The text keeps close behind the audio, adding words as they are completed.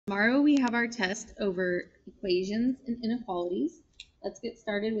Tomorrow we have our test over equations and inequalities. Let's get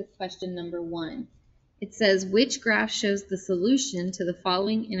started with question number 1. It says, which graph shows the solution to the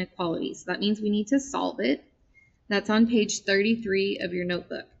following inequalities? So that means we need to solve it. That's on page 33 of your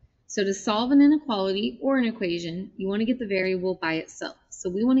notebook. So to solve an inequality or an equation, you want to get the variable by itself. So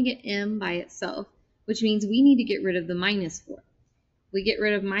we want to get m by itself, which means we need to get rid of the minus 4. We get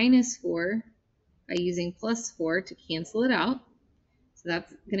rid of minus 4 by using plus 4 to cancel it out. So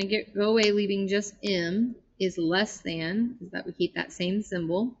that's going to go away, leaving just m is less than, is that we keep that same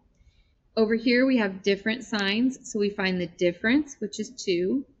symbol. Over here we have different signs, so we find the difference, which is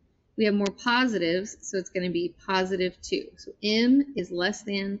 2. We have more positives, so it's going to be positive 2. So m is less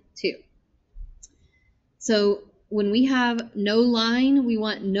than 2. So when we have no line, we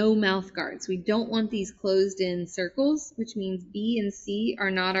want no mouth guards. We don't want these closed-in circles, which means B and C are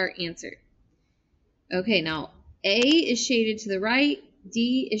not our answer. Okay, now A is shaded to the right,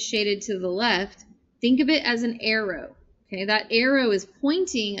 D is shaded to the left. Think of it as an arrow. Okay, that arrow is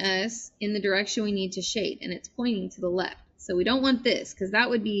pointing us in the direction we need to shade, and it's pointing to the left. So we don't want this, because that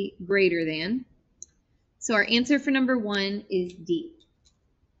would be greater than. So our answer for number 1 is D.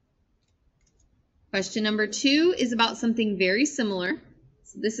 Question number 2 is about something very similar.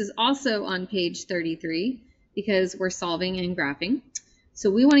 So this is also on page 33, because we're solving and graphing. So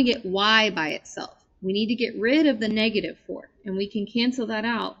we want to get y by itself. We need to get rid of the negative 4, and we can cancel that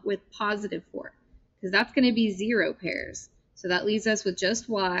out with positive 4, because that's going to be 0 pairs. So that leaves us with just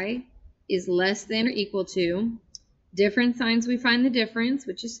y is less than or equal to. Different signs, we find the difference,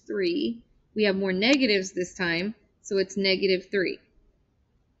 which is 3. We have more negatives this time, so it's negative 3.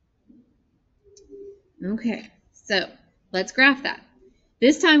 Okay, so let's graph that.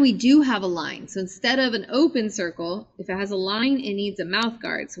 This time we do have a line. So instead of an open circle, if it has a line, it needs a mouth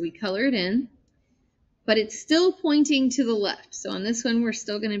guard. So we color it in. But it's still pointing to the left. So on this one, we're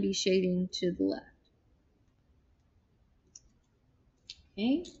still going to be shading to the left.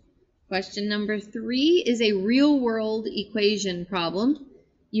 Okay. Question number 3 is a real-world equation problem.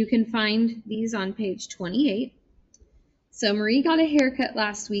 You can find these on page 28. So Marie got a haircut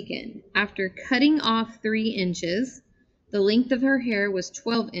last weekend. After cutting off 3 inches, the length of her hair was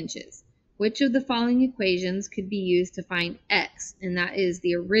 12 inches. Which of the following equations could be used to find x? And that is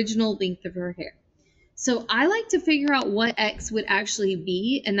the original length of her hair. So I like to figure out what x would actually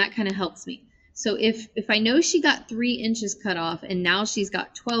be, and that kind of helps me. So if I know she got 3 inches cut off and now she's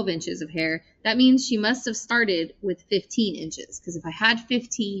got 12 inches of hair, that means she must have started with 15 inches. Because if I had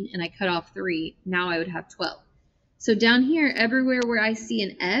 15 and I cut off 3, now I would have 12. So down here, everywhere where I see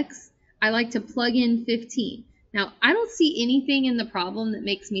an x, I like to plug in 15. Now, I don't see anything in the problem that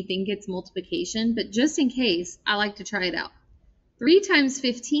makes me think it's multiplication, but just in case, I like to try it out. 3 times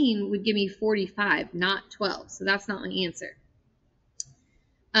 15 would give me 45, not 12, so that's not my answer.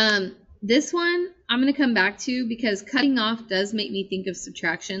 This one, I'm going to come back to because cutting off does make me think of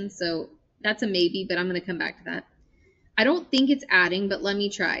subtraction, so that's a maybe, but I'm going to come back to that. I don't think it's adding, but let me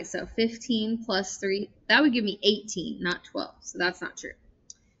try. So 15 plus 3, that would give me 18, not 12, so that's not true.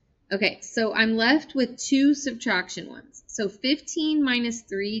 Okay, so I'm left with 2 subtraction ones. So 15 minus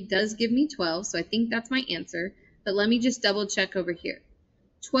 3 does give me 12, so I think that's my answer. But let me just double check over here.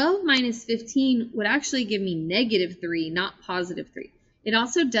 12 minus 15 would actually give me negative 3, not positive 3. It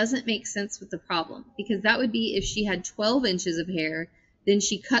also doesn't make sense with the problem, because that would be if she had 12 inches of hair, then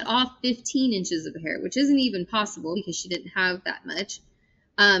she cut off 15 inches of hair, which isn't even possible because she didn't have that much.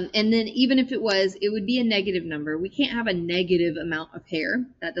 And then even if it was, it would be a negative number. We can't have a negative amount of hair.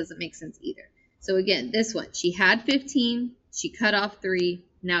 That doesn't make sense either. So again, this one, she had 15, she cut off 3,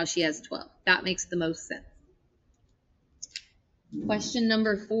 now she has 12. That makes the most sense. Question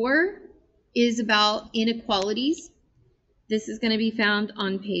number 4 is about inequalities. This is going to be found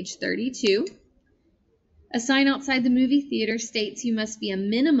on page 32. A sign outside the movie theater states you must be a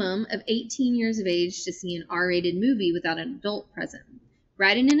minimum of 18 years of age to see an R-rated movie without an adult present.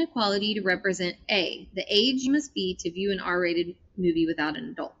 Write an inequality to represent A, the age you must be to view an R-rated movie without an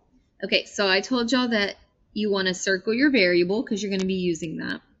adult. Okay, so I told y'all that you want to circle your variable because you're going to be using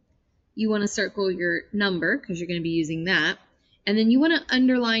that. You want to circle your number because you're going to be using that. And then you want to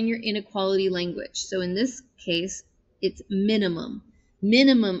underline your inequality language. So in this case, it's minimum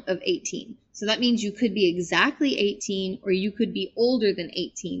of 18. So that means you could be exactly 18 or you could be older than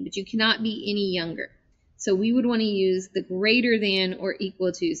 18, but you cannot be any younger. So we would want to use the greater than or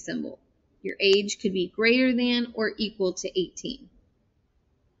equal to symbol. Your age could be greater than or equal to 18.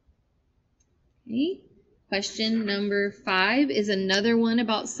 Okay. Question number 5 is another one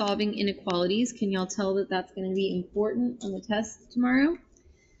about solving inequalities. Can y'all tell that that's going to be important on the test tomorrow?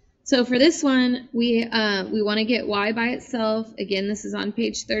 So for this one, we want to get y by itself. Again, this is on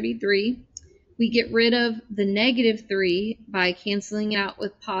page 33. We get rid of the negative 3 by canceling it out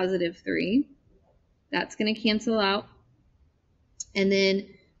with positive 3. That's going to cancel out. And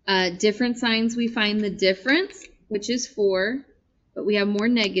then different signs, we find the difference, which is 4, but we have more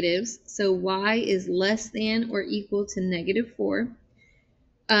negatives. So y is less than or equal to negative 4.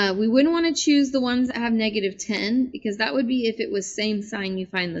 We wouldn't want to choose the ones that have negative 10 because that would be if it was same sign you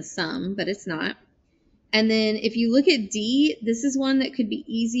find the sum, but it's not. And then if you look at D, this is one that could be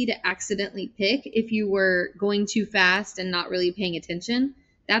easy to accidentally pick if you were going too fast and not really paying attention.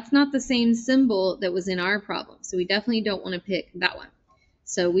 That's not the same symbol that was in our problem, so we definitely don't want to pick that one.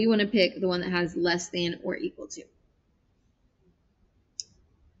 So we want to pick the one that has less than or equal to.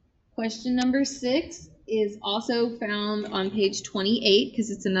 Question number 6 is also found on page 28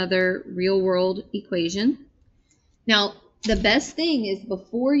 because it's another real-world equation. Now, the best thing is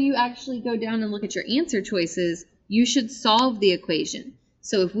before you actually go down and look at your answer choices, you should solve the equation.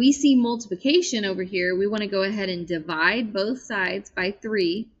 So if we see multiplication over here, we want to go ahead and divide both sides by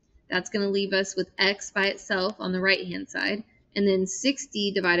 3. That's going to leave us with x by itself on the right-hand side. And then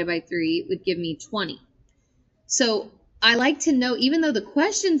 60 divided by 3 would give me 20. So I like to know, even though the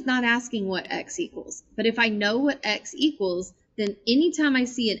question's not asking what x equals, but if I know what x equals, then anytime I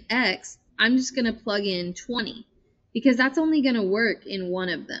see an x, I'm just going to plug in 20 because that's only going to work in one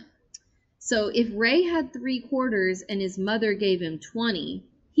of them. So if Ray had 3/4 and his mother gave him 20,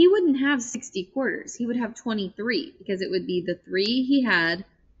 he wouldn't have 60/4. He would have 23 because it would be the 3 he had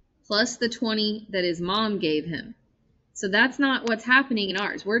plus the 20 that his mom gave him. So that's not what's happening in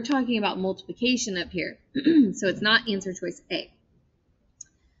ours. We're talking about multiplication up here. So it's not answer choice A.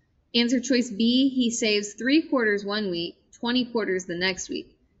 Answer choice B, he saves 3/4 one week, 20/4 the next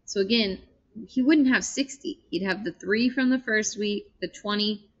week. So again, he wouldn't have 60. He'd have the 3 from the first week, the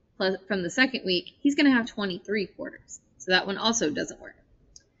 20 plus from the second week. He's going to have 23/4. So that one also doesn't work.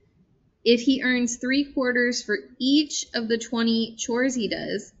 If he earns 3/4 for each of the 20 chores he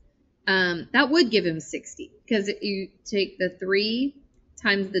does, that would give him 60 because you take the 3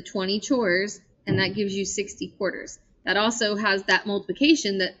 times the 20 chores and that gives you 60/4. That also has that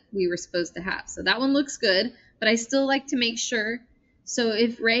multiplication that we were supposed to have. So that one looks good, but I still like to make sure. So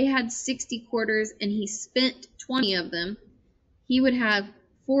if Ray had 60/4 and he spent 20 of them, he would have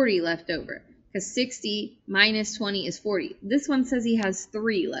 40 left over because 60 minus 20 is 40. This one says he has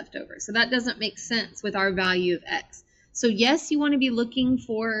 3 left over. So that doesn't make sense with our value of x. So yes, you want to be looking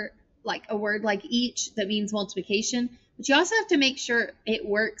for like a word like each that means multiplication, but you also have to make sure it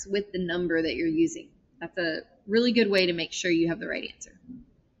works with the number that you're using. That's a really good way to make sure you have the right answer.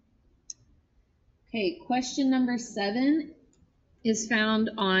 Okay, question number 7 is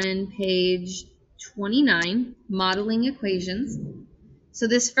found on page 29, modeling equations. So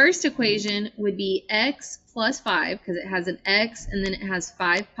this first equation would be x plus 5, because it has an x and then it has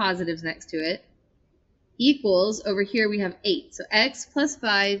 5 positives next to it, equals, over here we have 8. So x plus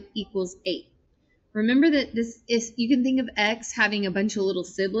 5 equals 8. Remember that this is, you can think of x having a bunch of little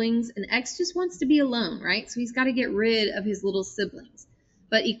siblings, and x just wants to be alone, right? So he's got to get rid of his little siblings.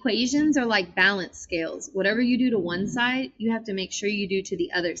 But equations are like balance scales. Whatever you do to one side, you have to make sure you do to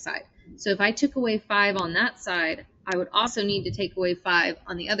the other side. So if I took away 5 on that side, I would also need to take away 5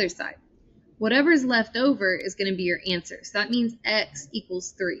 on the other side. Whatever's left over is going to be your answer. So that means x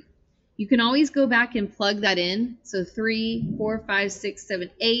equals 3. You can always go back and plug that in. So 3, 4, 5, 6, 7,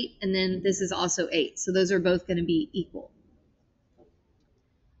 8, and then this is also 8. So those are both going to be equal.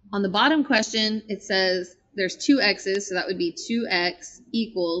 On the bottom question, it says there's 2 x's, so that would be 2x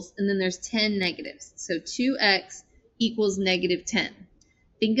equals, and then there's 10 negatives. So 2x equals negative 10.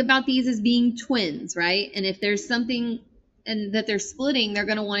 Think about these as being twins, right? And if there's something and that they're splitting, they're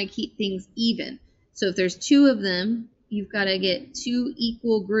going to want to keep things even. So if there's 2 of them, you've got to get 2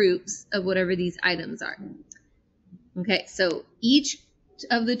 equal groups of whatever these items are. Okay, so each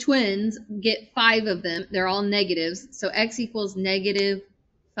of the twins get 5 of them. They're all negatives. So x equals negative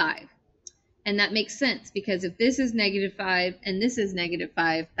 5. And that makes sense because if this is negative 5 and this is negative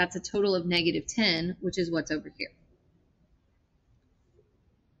 5, that's a total of negative 10, which is what's over here.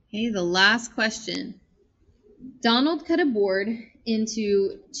 Okay, the last question. Donald cut a board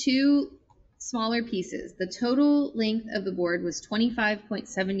into 2 smaller pieces. The total length of the board was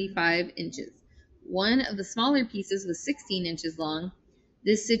 25.75 inches. One of the smaller pieces was 16 inches long.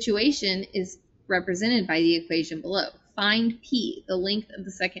 This situation is represented by the equation below. Find P, the length of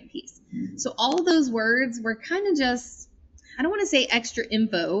the second piece. So all of those words were kind of just, I don't want to say extra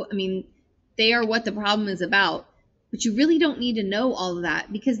info. I mean, they are what the problem is about, but you really don't need to know all of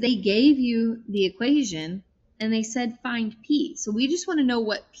that because they gave you the equation and they said find P. So we just want to know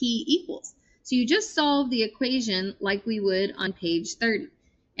what P equals. So you just solve the equation like we would on page 30.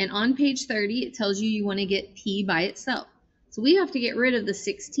 And on page 30, it tells you want to get P by itself. So we have to get rid of the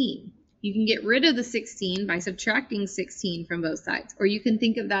 16. You can get rid of the 16 by subtracting 16 from both sides. Or you can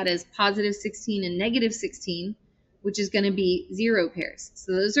think of that as positive 16 and negative 16, which is going to be 0 pairs.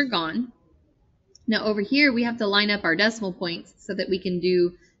 So those are gone. Now over here, we have to line up our decimal points so that we can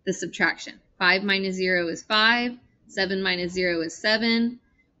do the subtraction. 5 minus 0 is 5. 7 minus 0 is 7.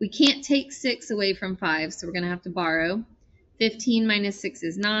 We can't take 6 away from 5, so we're going to have to borrow. 15 minus 6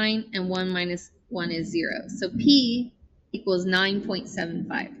 is 9, and 1 minus 1 is 0. So P equals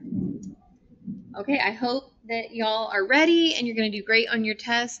 9.75. Okay, I hope that y'all are ready and you're going to do great on your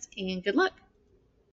test, and good luck.